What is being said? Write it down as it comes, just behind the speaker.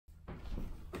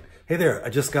Hey there, I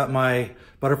just got my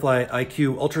Butterfly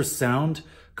IQ Ultrasound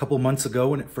a couple months ago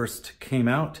when it first came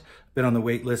out. Been on the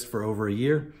wait list for over a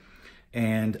year,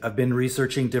 and I've been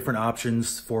researching different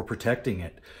options for protecting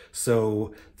it.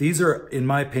 So these are, in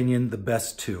my opinion, the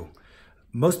best two.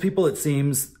 Most people, it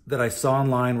seems, that I saw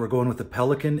online were going with the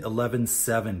Pelican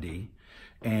 1170,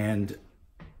 and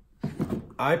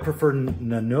I prefer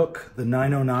Nanuk, the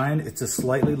 909. It's a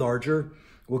slightly larger.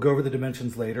 We'll go over the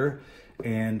dimensions later.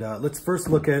 And let's first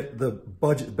look at the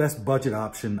best budget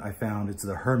option I found. It's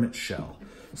the HermitShell.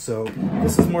 So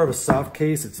this is more of a soft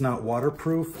case. It's not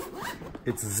waterproof.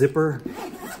 It's zippered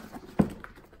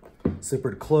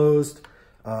closed.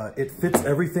 It fits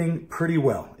everything pretty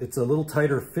well. It's a little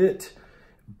tighter fit,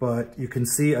 but you can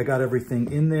see I got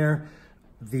everything in there.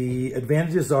 The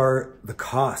advantages are the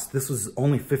cost. This was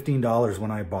only $15 when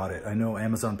I bought it. I know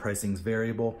Amazon pricing is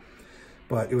variable,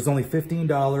 but it was only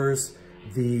 $15.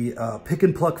 The pick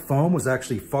and pluck foam was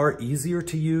actually far easier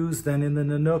to use than in the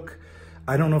Nanuk.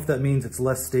 I don't know if that means it's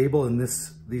less stable and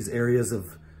these areas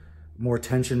of more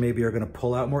tension maybe are going to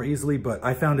pull out more easily, but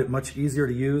I found it much easier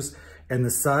to use. And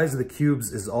the size of the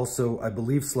cubes is also, I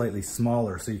believe, slightly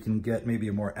smaller, so you can get maybe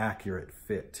a more accurate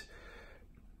fit.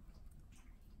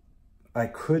 I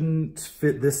couldn't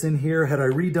fit this in here. Had I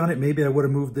redone it, maybe I would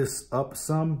have moved this up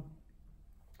some,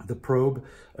 the probe,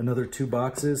 another 2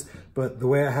 boxes. But the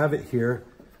way I have it here,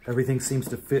 everything seems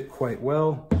to fit quite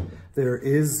well. There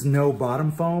is no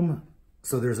bottom foam.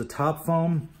 So there's a top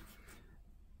foam,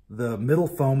 the middle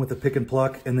foam with the pick and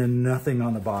pluck, and then nothing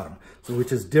on the bottom. So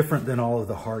which is different than all of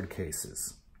the hard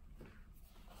cases.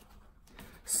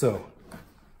 So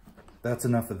that's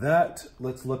enough of that.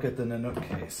 Let's look at the Nanuk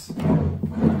case.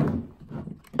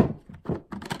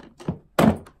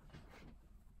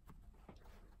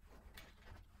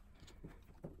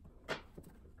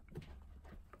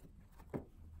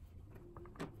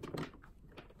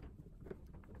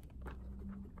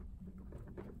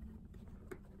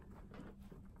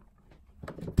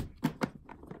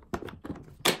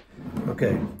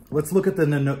 Okay, let's look at the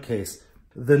Nanuk case.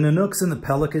 The Nanuks and the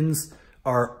Pelicans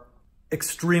are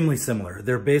extremely similar.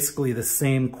 They're basically the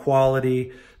same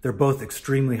quality. They're both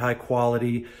extremely high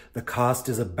quality. The cost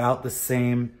is about the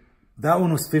same. That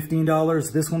one was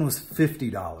 $15. This one was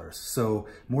 $50. So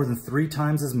more than 3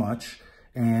 times as much.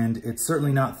 And it's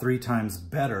certainly not 3 times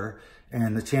better.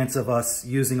 And the chance of us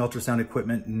using ultrasound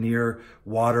equipment near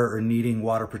water or needing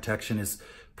water protection is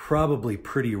probably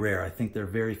pretty rare. I think there are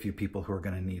very few people who are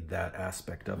going to need that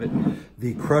aspect of it.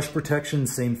 The crush protection,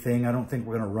 same thing. I don't think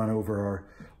we're going to run over our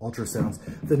ultrasounds.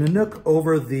 The Nanuk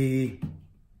over the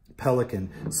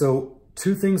Pelican. So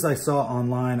 2 things I saw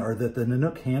online are that the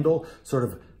Nanuk handle sort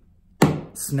of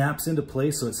snaps into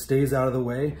place so it stays out of the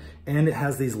way, and it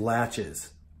has these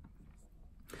latches.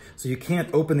 So you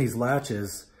can't open these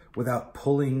latches without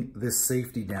pulling this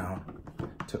safety down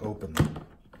to open them.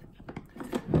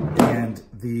 And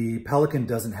the Pelican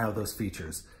doesn't have those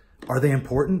features. Are they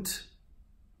important?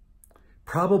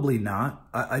 Probably not.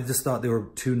 I just thought they were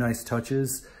 2 nice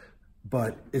touches.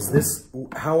 But is this,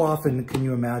 how often can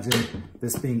you imagine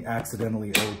this being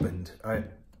accidentally opened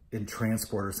in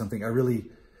transport or something?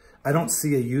 I don't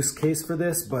see a use case for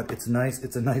this, but it's nice.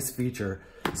 It's a nice feature.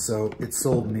 So it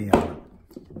sold me on it.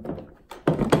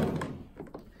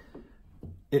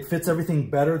 It fits everything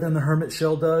better than the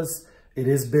HermitShell does. It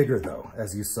is bigger though,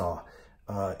 as you saw.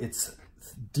 It's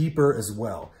deeper as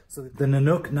well. So the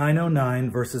Nanuk 909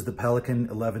 versus the Pelican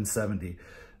 1170.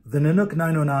 The Nanuk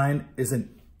 909 is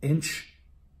an inch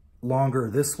longer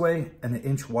this way and an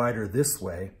inch wider this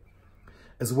way,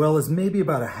 as well as maybe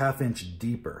about a ½ inch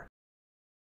deeper.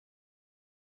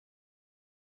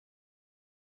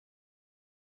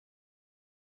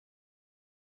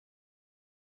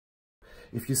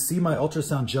 If you see my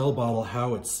ultrasound gel bottle,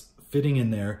 how it's fitting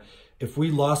in there, if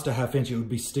we lost a ½ inch, it would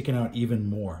be sticking out even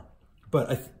more.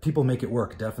 But people make it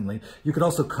work, definitely. You could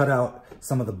also cut out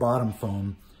some of the bottom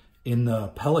foam in the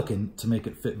Pelican to make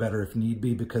it fit better if need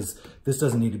be, because this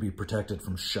doesn't need to be protected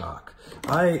from shock.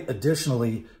 I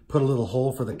additionally put a little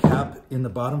hole for the cap in the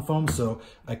bottom foam, so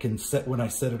I can when I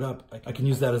set it up, I can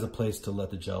use that as a place to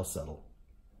let the gel settle.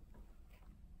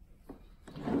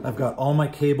 I've got all my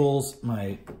cables,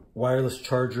 my wireless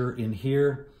charger in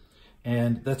here.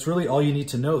 And that's really all you need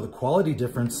to know. The quality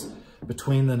difference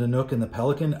between the Nanuk and the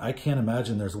Pelican, I can't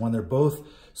imagine there's one. They're both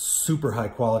super high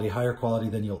quality, higher quality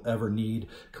than you'll ever need,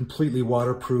 completely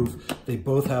waterproof. They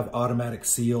both have automatic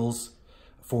seals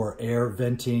for air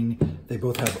venting. They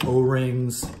both have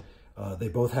O-rings. They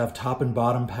both have top and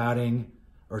bottom padding,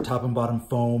 or top and bottom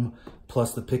foam,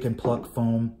 plus the pick and pluck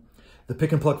foam. The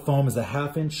pick and pluck foam is a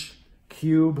 ½ inch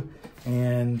cube,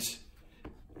 and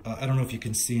I don't know if you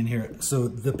can see in here. So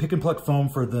the pick and pluck foam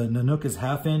for the Nanuk is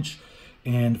 1/2 inch,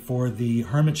 and for the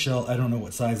HermitShell, I don't know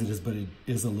what size it is, but it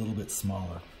is a little bit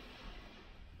smaller.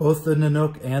 Both the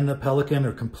Nanuk and the Pelican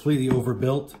are completely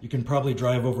overbuilt. You can probably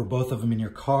drive over both of them in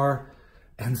your car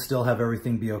and still have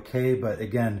everything be okay, but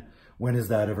again, when is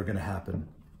that ever gonna happen?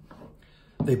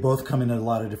 They both come in a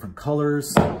lot of different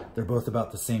colors. They're both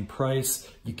about the same price.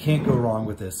 You can't go wrong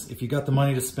with this. If you got the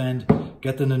money to spend,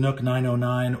 get the Nanuk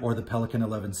 909 or the Pelican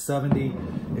 1170.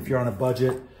 If you're on a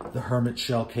budget, the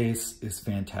HermitShell case is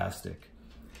fantastic.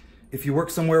 If you work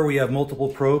somewhere where you have multiple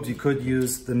probes, you could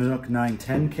use the Nanuk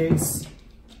 910 case.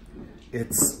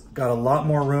 It's got a lot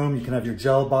more room. You can have your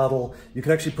gel bottle. You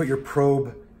could actually put your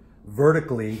probe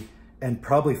vertically and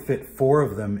probably fit 4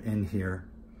 of them in here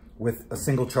with a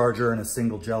single charger and a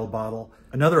single gel bottle.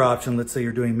 Another option, let's say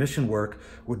you're doing mission work,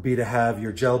 would be to have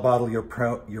your gel bottle, your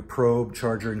probe,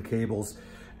 charger, and cables,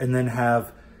 and then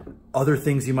have other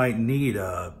things you might need,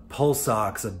 a pulse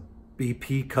ox, a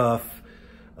BP cuff.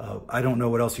 I don't know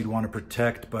what else you'd want to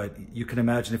protect, but you can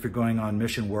imagine if you're going on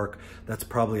mission work, that's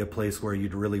probably a place where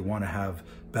you'd really want to have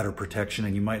better protection,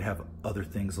 and you might have other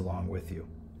things along with you.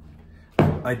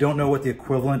 I don't know what the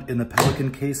equivalent in the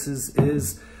Pelican cases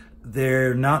is.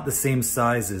 They're not the same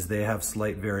sizes. They have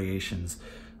slight variations.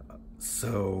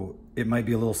 So it might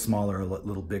be a little smaller, a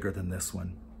little bigger than this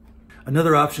one.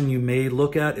 Another option you may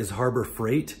look at is Harbor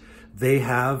Freight. They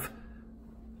have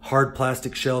hard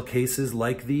plastic shell cases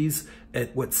like these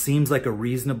at what seems like a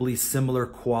reasonably similar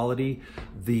quality.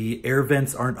 The air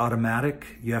vents aren't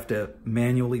automatic. You have to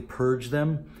manually purge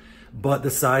them. But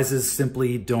the sizes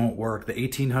simply don't work. The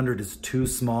 1800 is too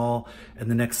small,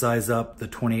 and the next size up, the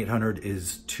 2800,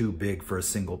 is too big for a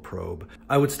single probe.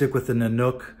 I would stick with the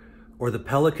Nanuk or the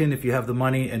Pelican if you have the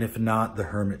money, and if not, the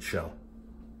HermitShell.